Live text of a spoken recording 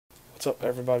What's up,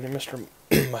 everybody? Mr.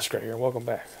 Muskrat here. Welcome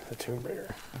back to Tomb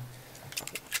Raider.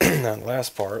 Now, in the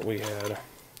last part, we had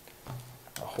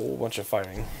a whole bunch of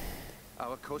fighting.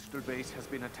 Our coastal base has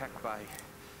been attacked by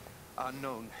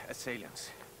unknown assailants.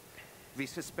 We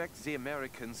suspect the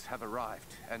Americans have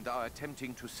arrived and are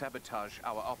attempting to sabotage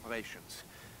our operations.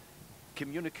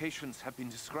 Communications have been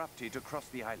disrupted across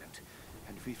the island,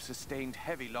 and we've sustained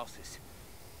heavy losses.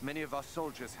 Many of our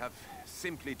soldiers have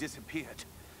simply disappeared.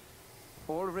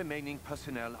 All remaining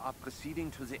personnel are proceeding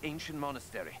to the ancient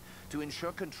monastery to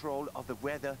ensure control of the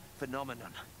weather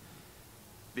phenomenon.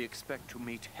 We expect to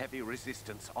meet heavy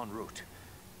resistance en route.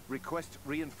 Request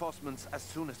reinforcements as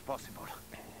soon as possible.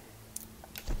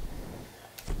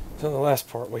 So in the last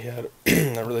part, we had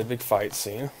a really big fight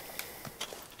scene.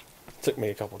 Took me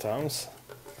a couple times.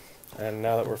 And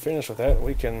now that we're finished with that,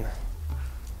 we can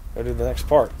go do the next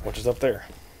part, which is up there.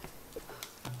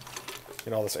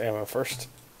 Get all this ammo first.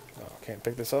 Oh, can't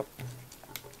pick this up.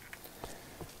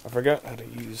 I forgot how to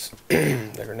use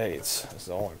the grenades. That's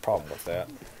the only problem with that.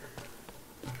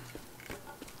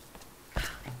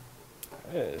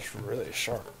 It is really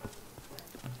sharp.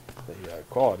 The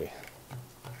quality.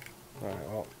 Alright,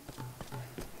 well,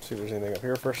 see if there's anything up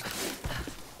here first.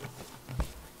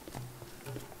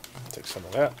 Take some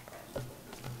of that.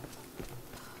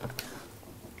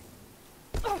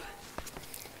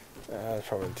 That's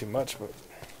probably too much, but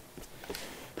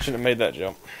shouldn't have made that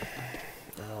jump.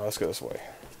 Let's go this way.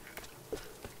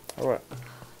 Alright.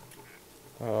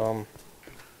 No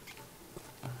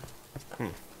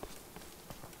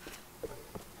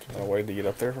way to get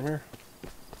up there from here?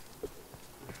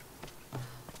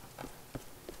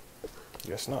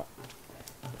 Guess not.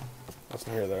 What's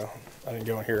in here, though? I didn't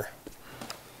go in here.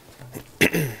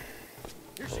 Here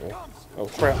she comes. Oh,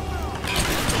 crap.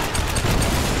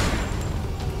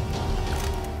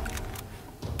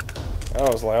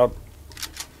 That was loud.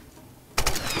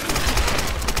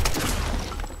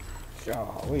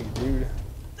 Golly, dude.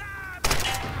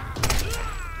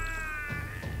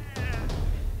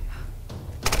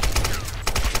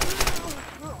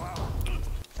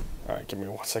 Alright, give me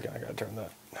 1 second. I gotta turn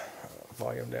that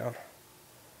volume down.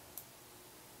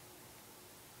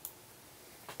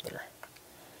 There.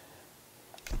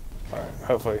 Alright,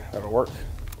 hopefully that'll work.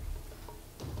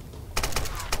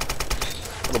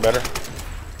 A little better.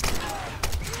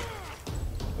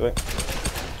 Really?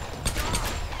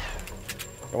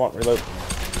 Come on, reload.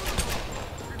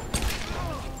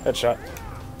 Headshot.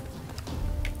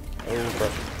 Oh,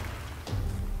 crap.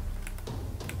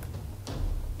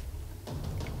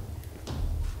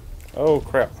 Oh,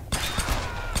 crap.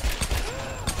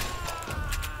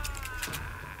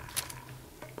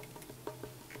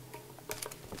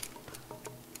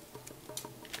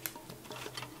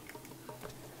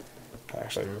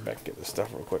 Actually, I'll go back and get this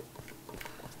stuff real quick.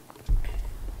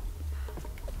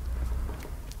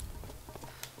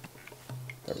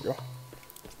 There we go.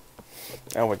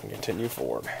 Now we can continue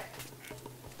forward.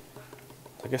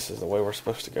 I guess this is the way we're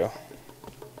supposed to go.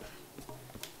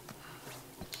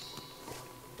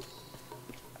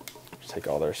 Just take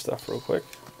all their stuff real quick.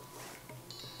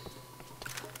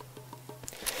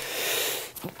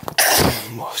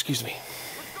 Oh, excuse me.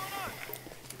 What's going on?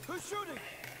 Who's shooting?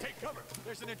 Take cover.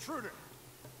 There's an intruder.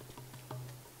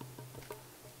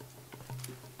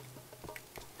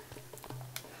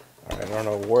 Alright, I don't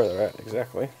know where they're at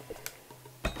exactly.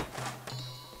 I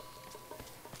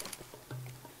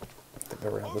think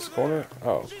they're around this corner.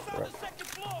 Oh, crap.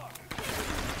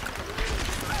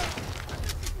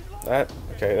 That?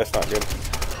 Okay, that's not good.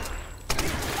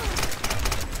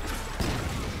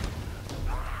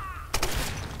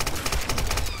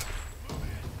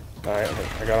 Alright,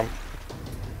 I got him.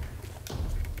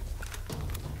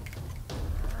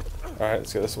 Alright,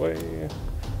 let's go this way.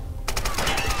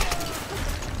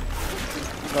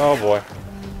 Oh boy.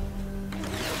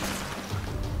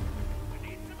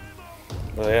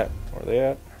 Where they at? Where they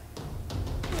at?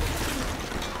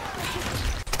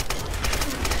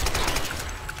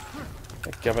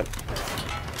 Give it.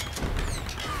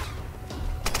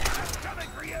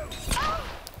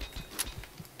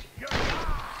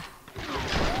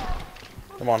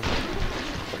 Come on.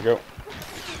 There we go.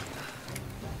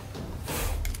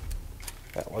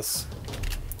 That was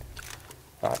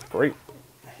not great.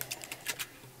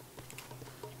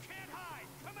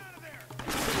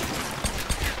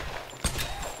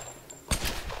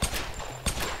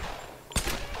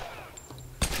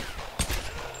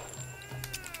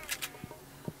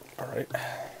 Alright.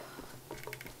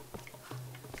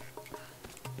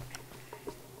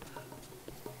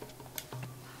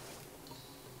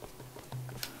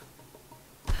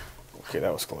 Okay,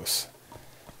 that was close.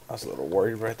 I was a little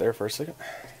worried right there for a second.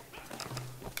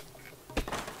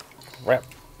 Crap.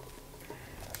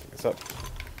 What's up?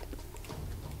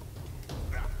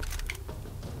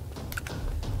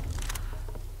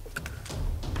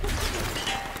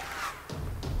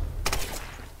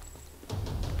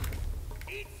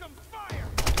 Eat some fire.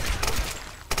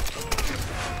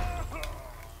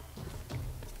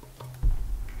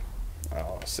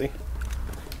 Oh, see.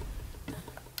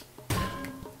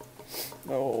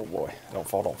 Oh boy. Don't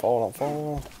fall, don't fall, don't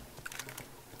fall.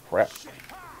 Crap.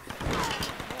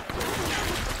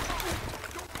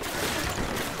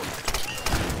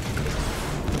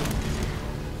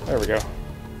 There we go.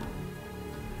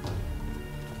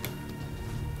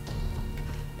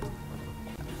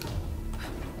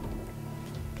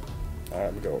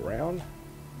 Alright, we go around.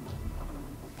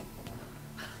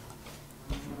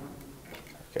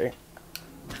 Okay.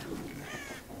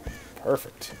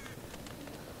 Perfect.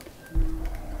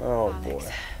 Oh Alex,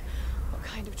 boy. what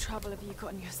kind of trouble have you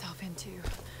gotten yourself into?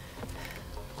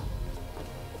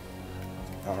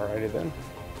 Alrighty then.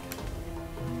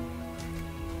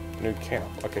 New camp.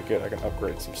 Okay, good. I can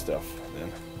upgrade some stuff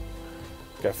then.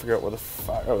 Gotta figure out where the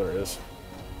fire. Oh, there it is.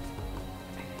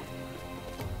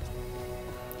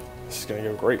 This is gonna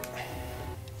go great.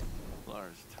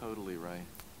 Lara's totally right.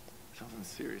 Something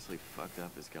seriously fucked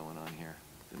up is going on here.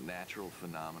 The natural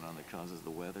phenomenon that causes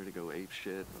the weather to go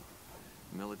apeshit.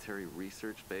 Military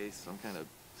research base, some kind of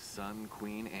sun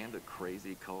queen, and a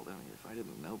crazy cult. I mean, if I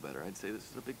didn't know better, I'd say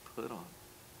this is a big put-on.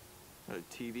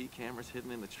 TV cameras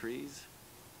hidden in the trees.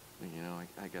 You know,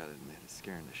 I gotta admit, it's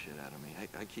scaring the shit out of me.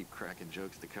 I keep cracking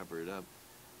jokes to cover it up.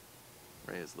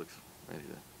 Reyes looks ready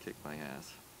to kick my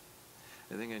ass.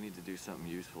 I think I need to do something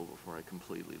useful before I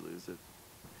completely lose it.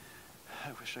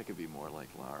 I wish I could be more like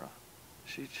Lara.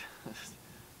 She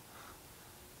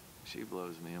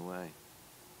blows me away.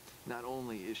 Not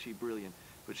only is she brilliant,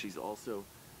 but she's also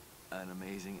an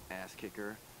amazing ass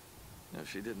kicker. Now, if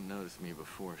she didn't notice me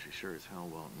before, she sure as hell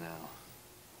won't now.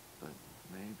 But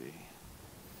maybe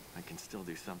I can still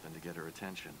do something to get her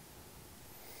attention.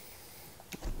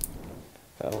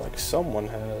 Sounds like someone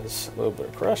has a little bit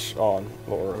of crush on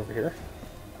Laura over here.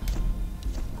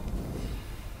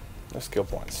 No skill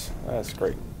points. That's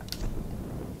great.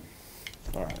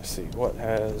 Alright, let's see. What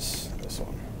has this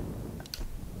one?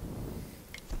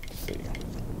 Let's see.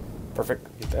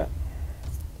 Perfect. Get that.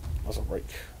 Muzzle brake.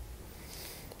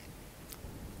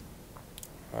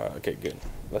 Okay, good.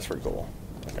 That's pretty cool.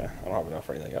 Okay, I don't have enough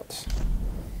for anything else.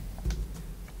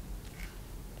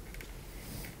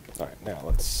 Alright, now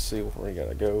let's see where we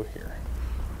gotta go here.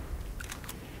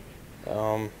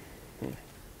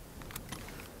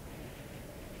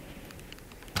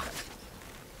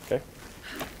 Okay.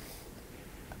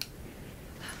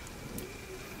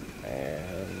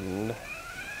 And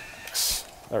X.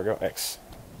 There we go, X.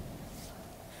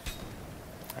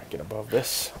 Alright, get above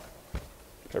this.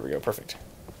 There we go, perfect.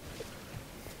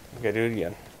 We gotta do it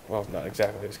again. Well, not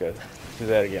exactly, just gotta do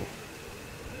that again.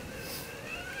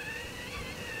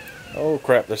 Oh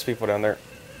crap, there's people down there.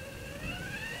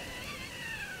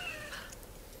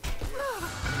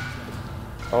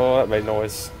 Oh, that made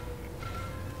noise.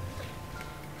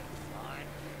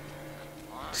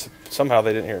 Somehow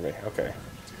they didn't hear me. Okay.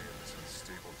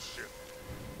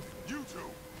 You two,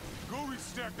 go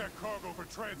restack that cargo for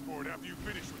transport after you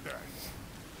finish with that.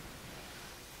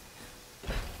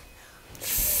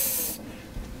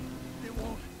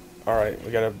 Alright,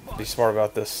 we gotta be smart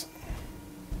about this.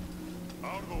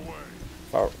 Out of the way.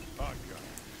 I I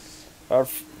got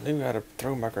this. knew how to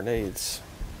throw my grenades.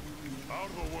 Out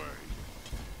of the way.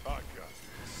 I got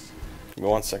this. Give me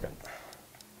 1 second.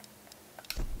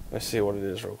 Let's see what it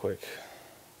is real quick.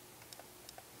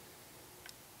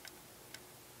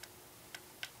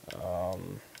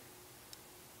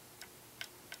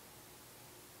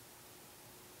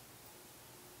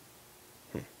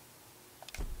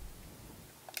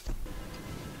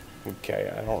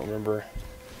 Okay, I don't remember.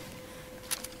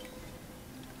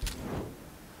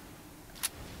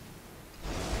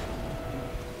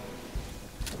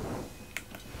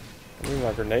 Give me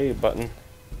my grenade button.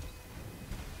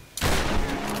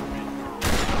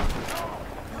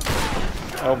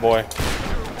 Oh boy.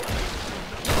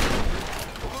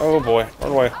 Oh boy.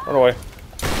 Run away. Run away.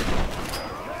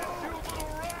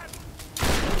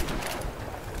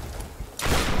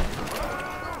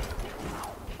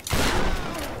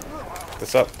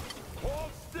 This up.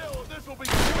 Hold still, this will be.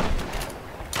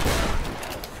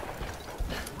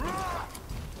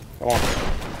 Come on.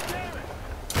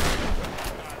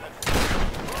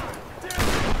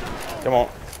 Come on.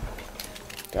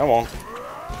 Come on.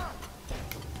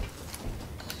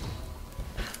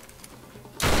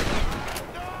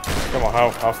 Come on,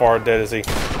 how far dead is he?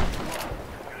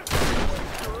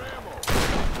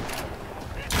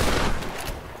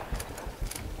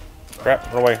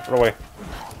 Crap, run away, run away.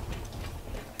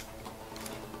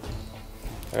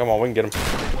 Come on, we can get him.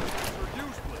 You're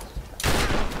useless.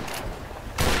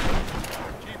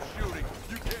 Keep shooting.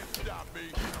 You can't stop me.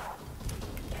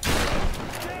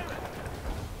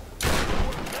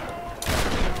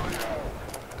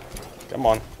 Come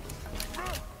on.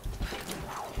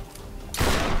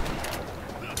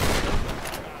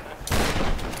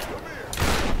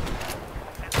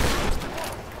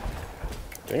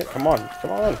 Dang it, come on,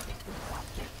 come on.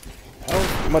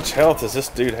 How much health does this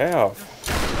dude have?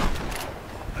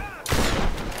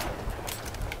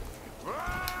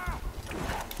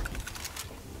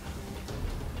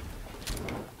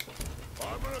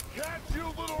 I'm gonna catch you,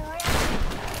 little rat.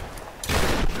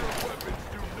 Your weapons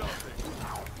do nothing.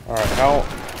 Alright, how?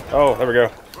 Oh, there we go.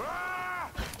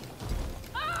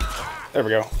 There we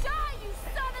go.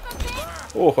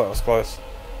 Oh, that was close.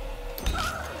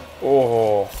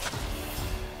 Oh.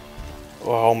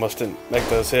 Oh, I almost didn't make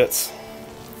those hits.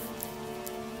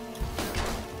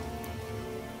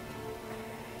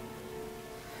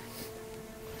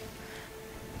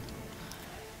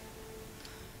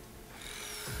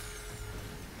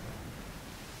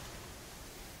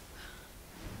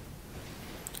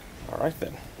 Alright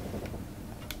then.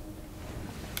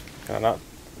 Can I not?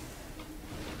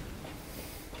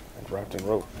 And wrapped in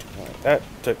rope. Right, that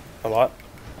took a lot.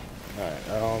 Alright,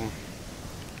 oh,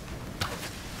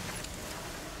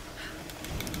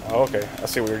 okay. I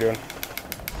see what you're doing.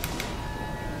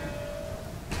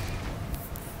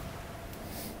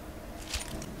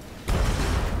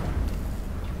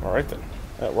 Alright then.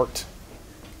 That worked.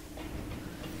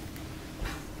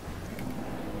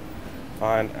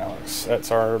 Find Alex.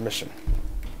 That's our mission.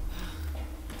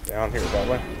 Down here, that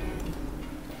way.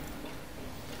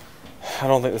 I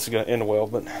don't think this is going to end well,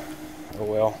 but oh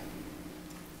well.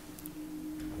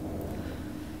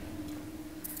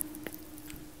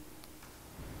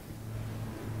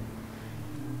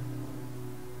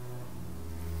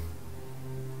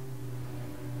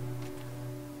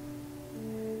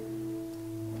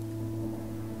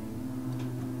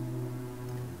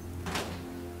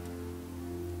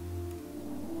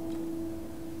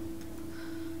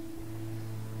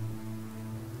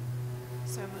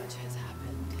 So much has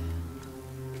happened.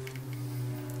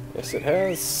 Yes, it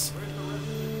has.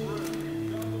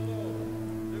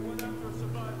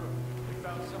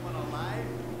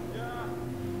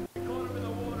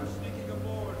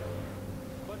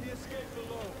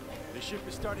 The ship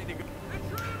is starting to go.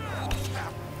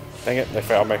 Dang it, they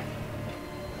found me.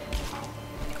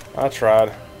 I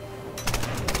tried.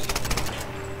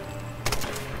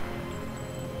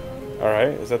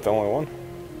 Alright, is that the only one?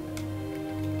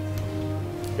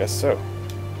 Guess so.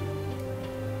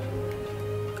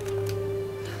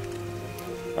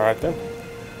 Alright then.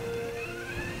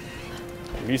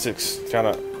 The music's kind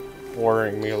of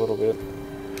worrying me a little bit.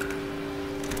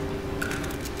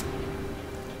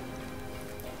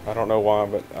 I don't know why,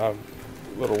 but I'm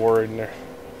a little worried in there.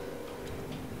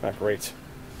 Not great.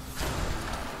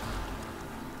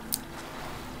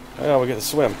 Oh, we get to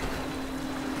swim.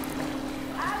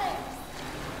 Alex!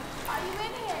 Are you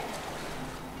in here?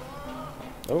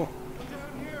 Oh.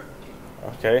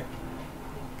 Okay.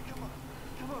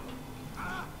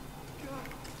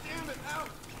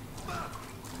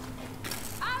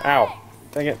 Ow.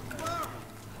 Dang it.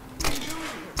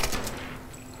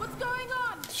 What's going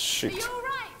on? Shoot. Are you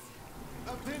alright?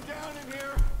 I'm pinned down in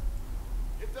here.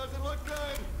 It doesn't look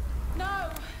good.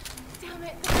 No. Damn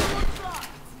it, the door's blocked.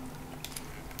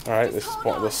 Alright, Just this is hold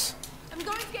pointless. on. I'm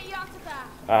going to get you out of there.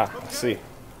 Ah, I see.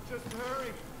 Just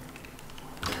hurry.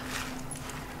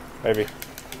 Maybe.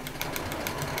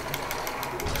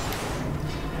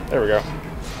 There we go.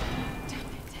 Damn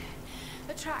it.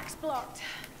 The track's blocked.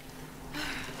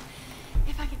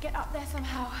 If I could get up there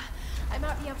somehow, I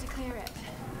might be able to clear it.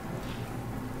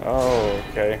 Oh,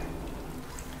 okay.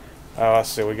 Oh, I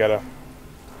see. We gotta.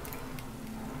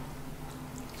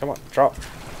 Come on, drop.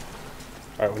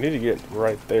 Alright, we need to get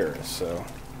right there, so.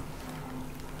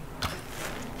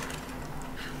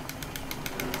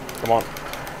 Come on.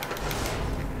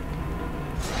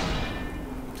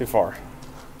 Too far.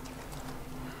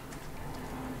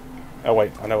 Oh,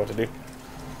 wait. I know what to do.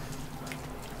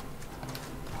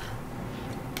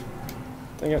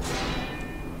 Dang it.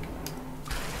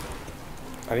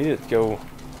 I need it to go.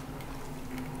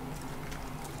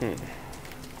 Okay,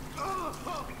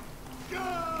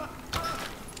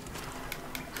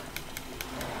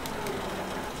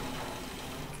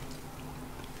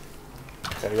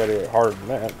 I gotta do it harder than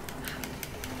that.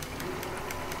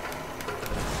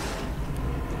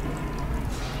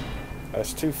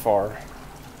 That's too far.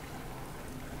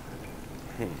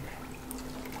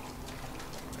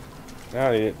 Now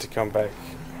I need it to come back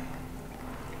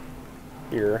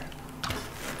here.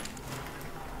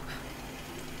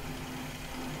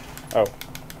 Oh,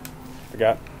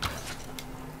 forgot.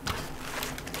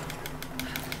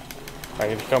 I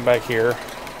need to come back here.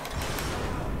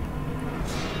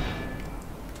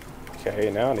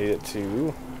 Okay, now I need it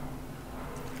to...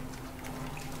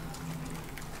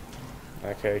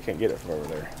 Okay, I can't get it from over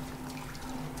there.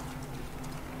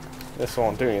 This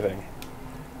won't do anything.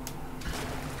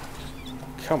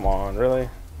 Come on, really?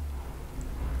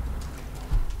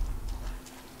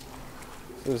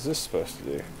 What is this supposed to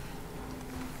do?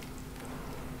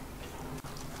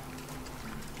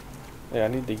 Yeah, I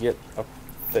need to get up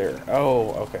there. Oh,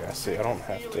 okay, I see. I don't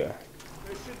have to... There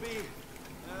should be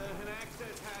an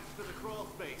access hatch to the crawl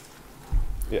space.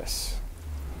 Yes.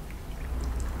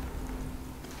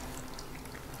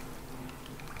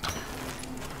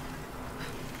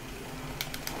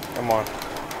 Come on.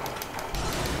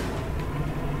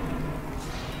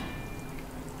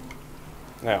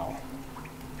 Now,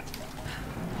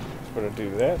 just gonna do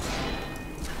that.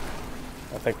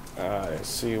 I think I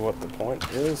see what the point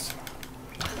is.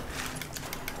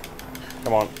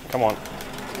 Come on, come on.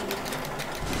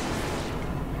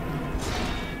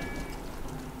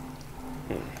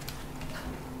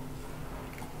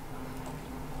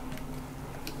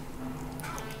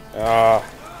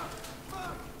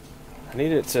 I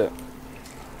need it to...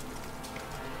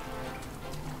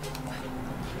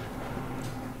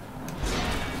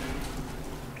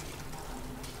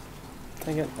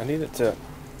 Dang it, I need it to...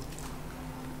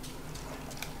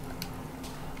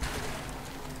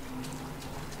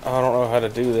 I don't know how to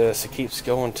do this. It keeps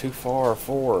going too far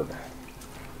forward.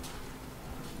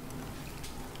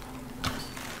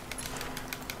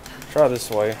 Try this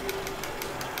way.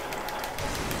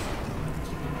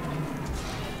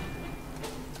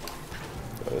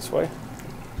 Go this way.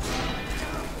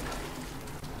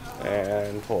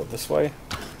 And pull it this way.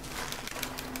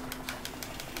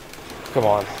 Come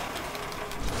on.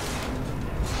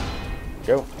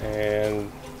 Go.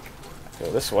 And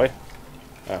go this way.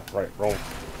 Ah, right, wrong.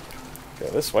 Go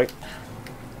this way.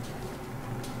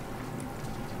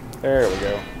 There we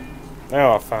go.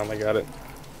 Now I finally got it.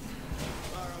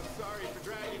 Lara, I'm sorry for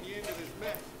dragging you into this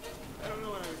mess. I don't know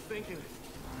what I was thinking.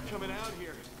 Coming out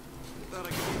here. Thought I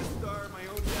could be the star of my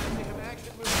own dancing of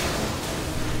action movie.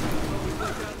 Always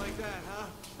worked out like that, huh?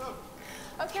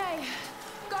 Oh, Okay,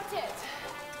 got it.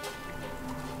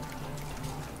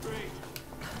 great.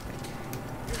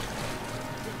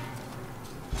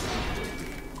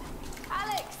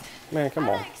 Alex! Man, come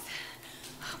on. Alex!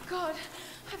 Oh God,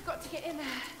 I've got to get in there.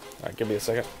 Alright, give me a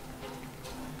second.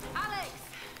 Alex!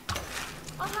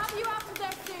 I'll have you out of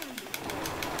there soon.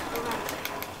 All right.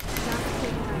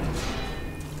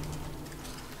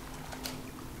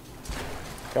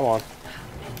 Come on.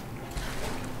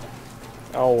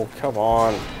 Oh, come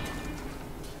on.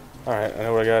 Alright, I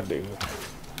know what I gotta do.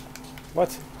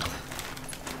 What?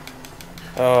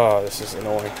 Oh, this is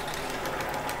annoying.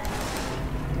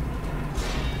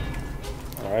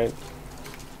 Alright.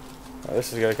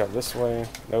 This is gotta come this way.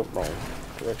 Nope, wrong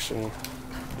direction.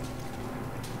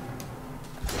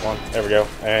 Come on, there we go.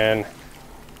 And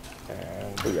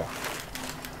booyah.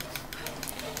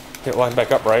 Get lined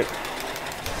back up right.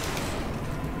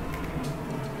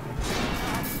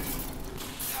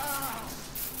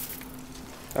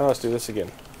 Now let's do this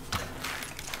again.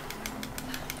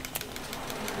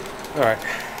 Alright.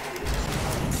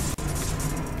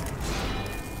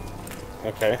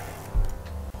 Okay.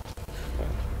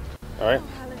 Alright.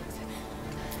 Oh, Alex.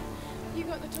 You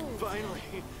got the tools. Finally,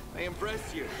 I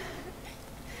impressed you.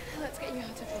 Let's get you out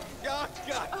of here. Oh,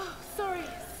 God. Oh, sorry,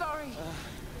 sorry.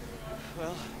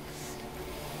 Well,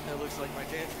 that looks like my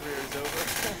dance career is over.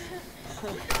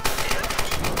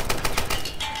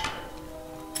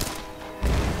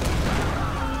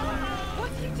 What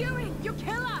are you doing? You'll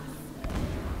kill us!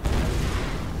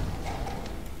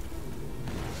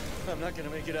 I'm not gonna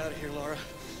make it out of here, Lara.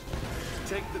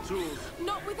 Take the tools.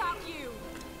 Not without you!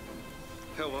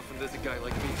 How often does a guy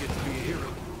like me get to be a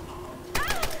hero?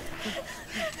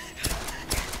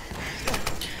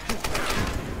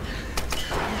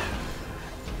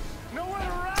 Nowhere to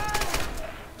run!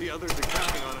 The others are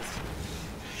counting on us.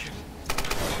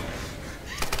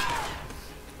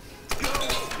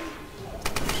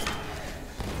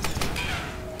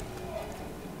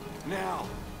 Now!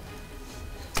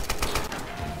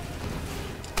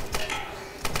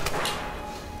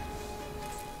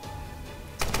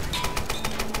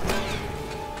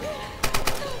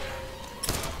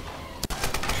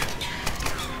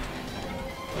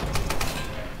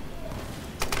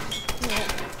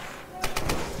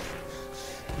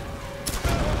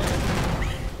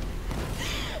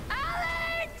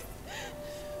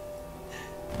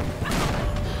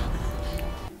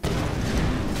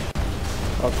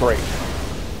 Great.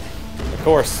 Of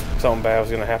course, something bad was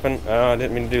going to happen. I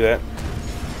didn't mean to do that.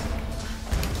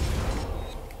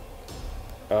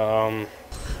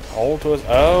 Hold to us.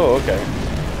 Oh, okay.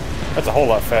 That's a whole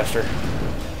lot faster.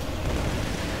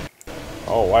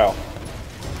 Oh, wow.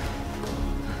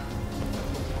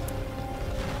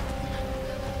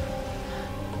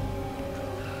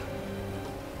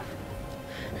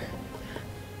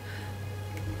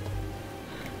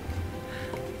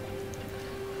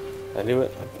 I knew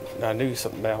it. I knew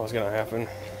something bad was going to happen.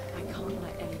 I can't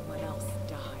let anyone else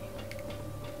die.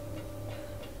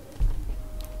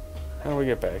 How do we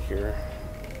get back here?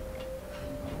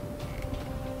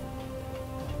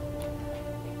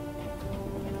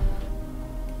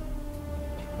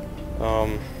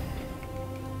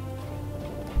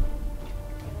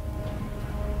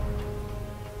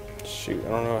 Shoot, I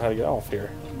don't know how to get off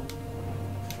here.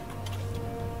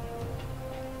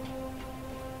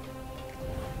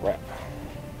 Crap.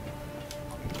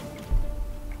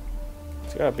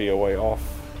 There's gotta be a way off.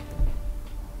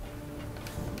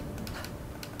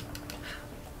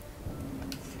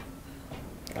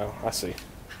 Oh, I see.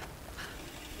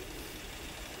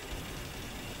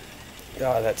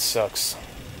 God, that sucks.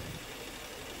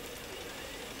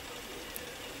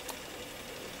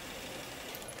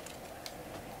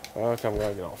 Okay, I'm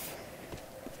gonna get off.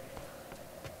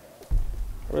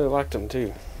 I really liked him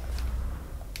too.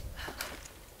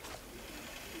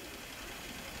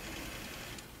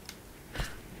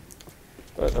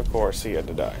 But of course he had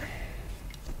to die.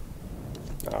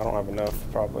 No, I don't have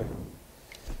enough, probably.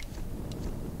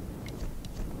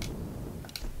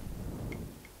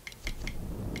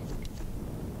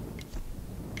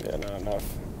 Yeah, not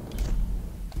enough.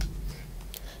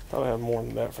 Probably have more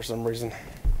than that for some reason.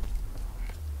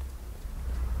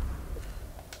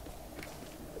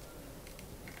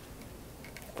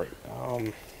 Great.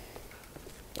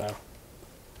 No.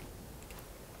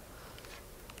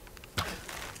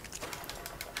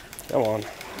 Come on.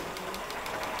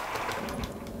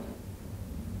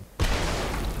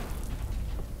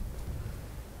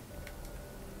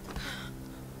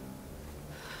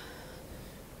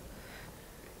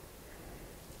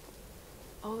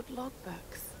 Old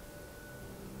logbooks.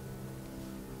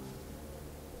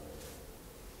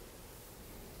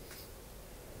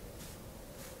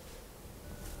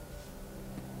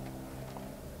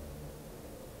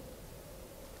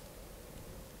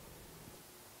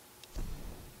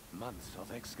 Months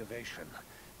of excavation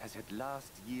has at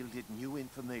last yielded new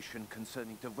information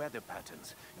concerning the weather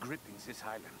patterns gripping this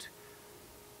island.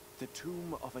 The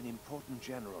tomb of an important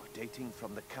general dating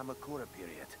from the Kamakura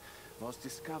period was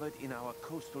discovered in our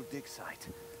coastal dig site.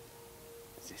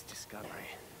 This discovery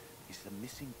is the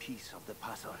missing piece of the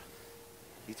puzzle.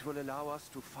 It will allow us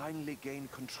to finally gain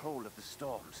control of the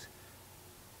storms.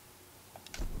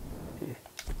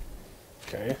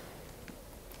 Okay.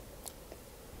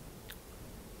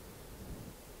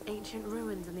 Ancient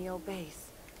ruins in the old base.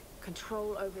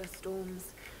 Control over the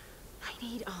storms. I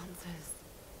need answers.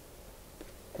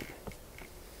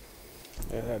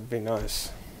 Yeah, that'd be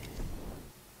nice.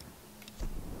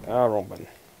 Ah, wrong button.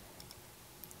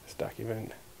 Let's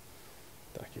document.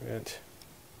 Document.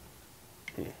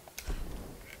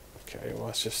 Okay, well,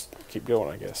 let's just keep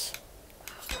going, I guess.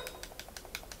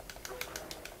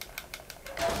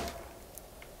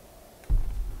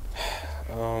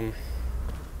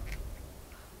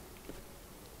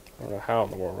 I don't know how in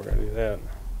the world we're going to do that.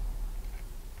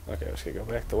 Okay, let's go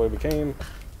back the way we came.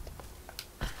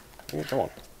 Yeah, come on.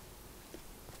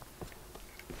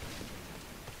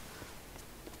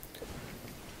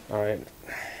 Alright.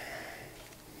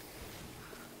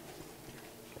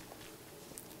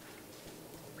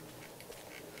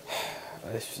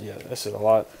 Yeah, this is a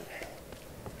lot.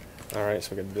 Alright,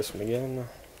 so we got this one again.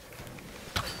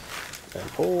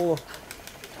 And pull.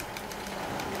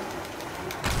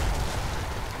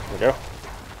 There we go.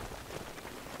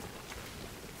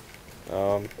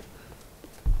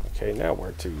 Okay, now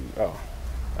where to... Oh,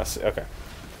 I see. Okay.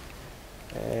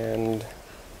 And...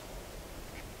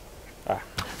 Ah.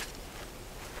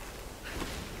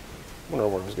 Wonder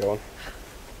where it was going.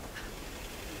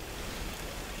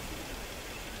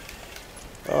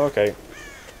 Okay.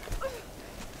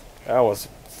 That was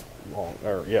long,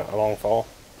 or yeah, a long fall.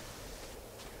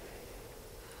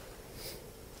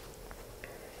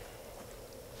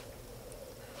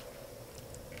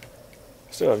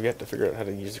 Still have yet to figure out how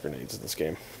to use grenades in this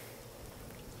game.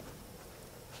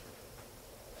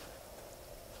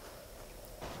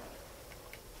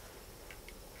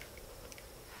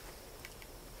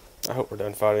 I hope we're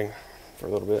done fighting for a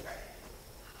little bit.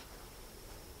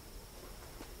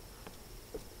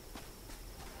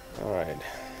 Alright.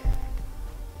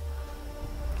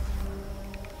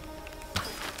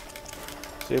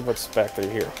 See what's back through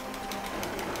here.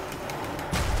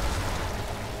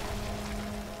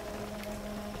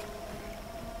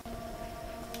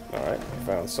 Alright,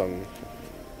 found some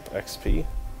XP.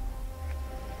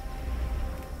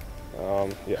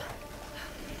 Yeah.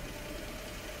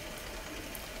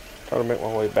 Try to make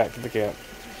my way back to the camp.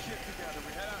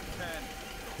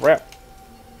 Crap.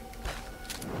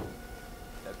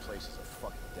 That place is a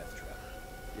fucking death trap.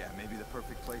 Yeah, maybe the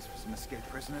perfect place for some escaped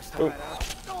prisoners to Ooh. hide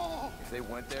out. If they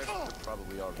went there, they're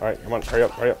probably already. Alright, come on, hurry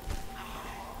up, hurry up.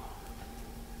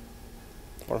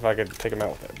 What if I could take him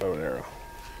out with that bow and arrow?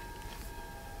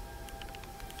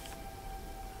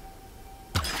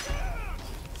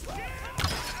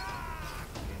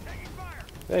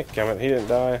 Hey, come he didn't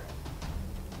die.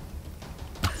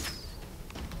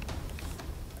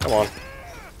 Come on.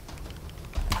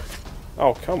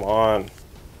 Oh, come on.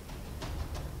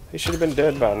 He should have been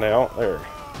dead by now. There.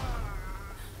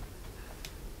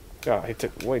 God, he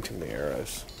took way too many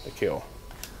arrows to kill.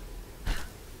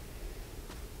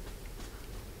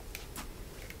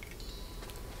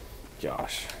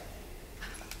 Gosh.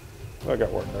 Oh, I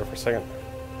got work there for a second.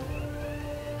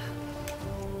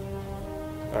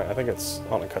 Alright, I think it's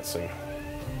on a cutscene.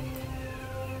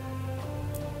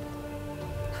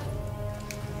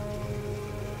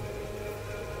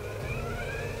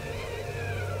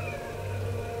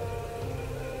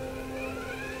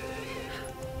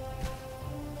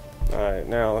 Alright,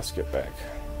 now let's get back.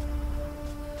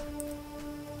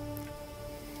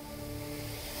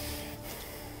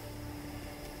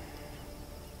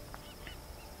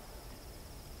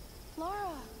 Laura!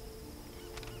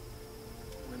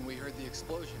 When we heard the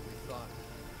explosion, we thought.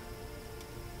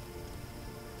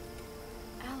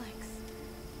 Alex.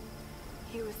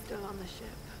 He was still on the ship.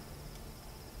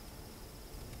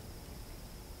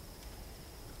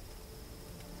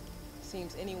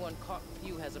 Seems anyone caught with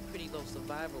you has a pretty low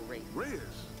survival rate. Reyes,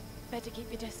 Better keep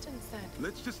your distance then.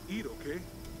 let's just eat, okay?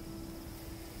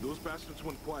 Those bastards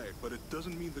went quiet, but it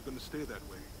doesn't mean they're gonna stay that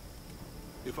way.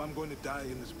 If I'm going to die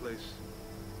in this place,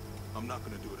 I'm not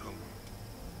gonna do it hungry.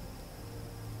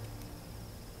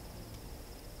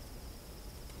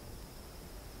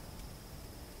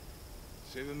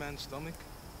 Save a man's stomach,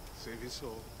 save his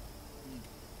soul.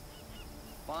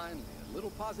 Finally, a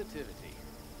little positivity.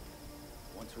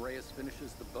 Once Reyes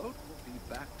finishes the boat, we'll be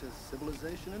back to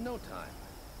civilization in no time.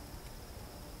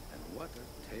 And what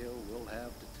a tale we'll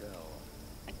have to tell.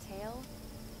 A tale?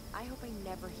 I hope I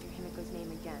never hear Himiko's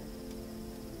name again.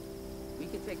 We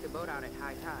can take the boat out at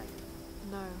high tide.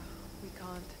 No, we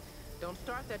can't. Don't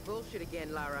start that bullshit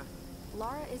again, Lara.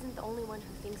 Lara isn't the only one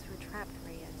who thinks we're trapped,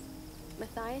 Reyes.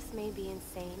 Matthias may be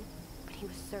insane, but he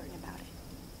was certain about it.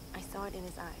 I saw it in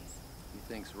his eyes. He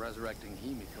thinks resurrecting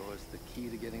Himiko is the key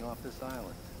to getting off this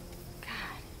island.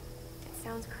 God, it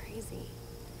sounds crazy.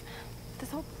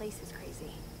 This whole place is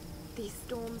crazy. These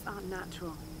storms aren't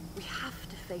natural. We have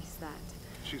to face that.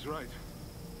 She's right.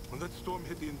 When that storm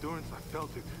hit the Endurance, I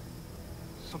felt it.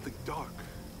 Something dark,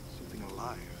 something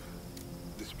alive.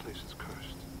 This place is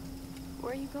cursed.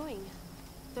 Where are you going?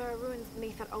 There are ruins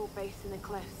beneath that old base in the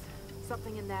cliffs.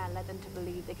 Something in there led them to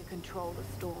believe they could control the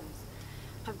storms.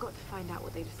 I've got to find out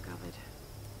what they discovered.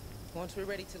 Once we're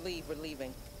ready to leave, we're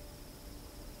leaving.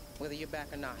 Whether you're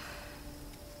back or not.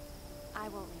 I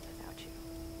won't leave without you.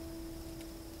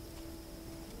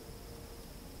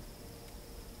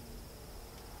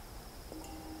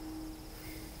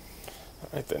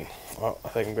 Alright then. Well, I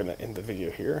think I'm going to end the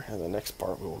video here. In the next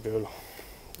part, we will go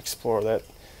explore that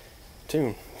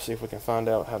tomb. See if we can find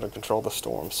out how to control the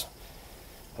storms.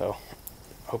 So,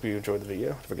 hope you enjoyed the video.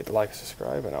 Don't forget to like and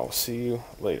subscribe, and I will see you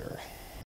later.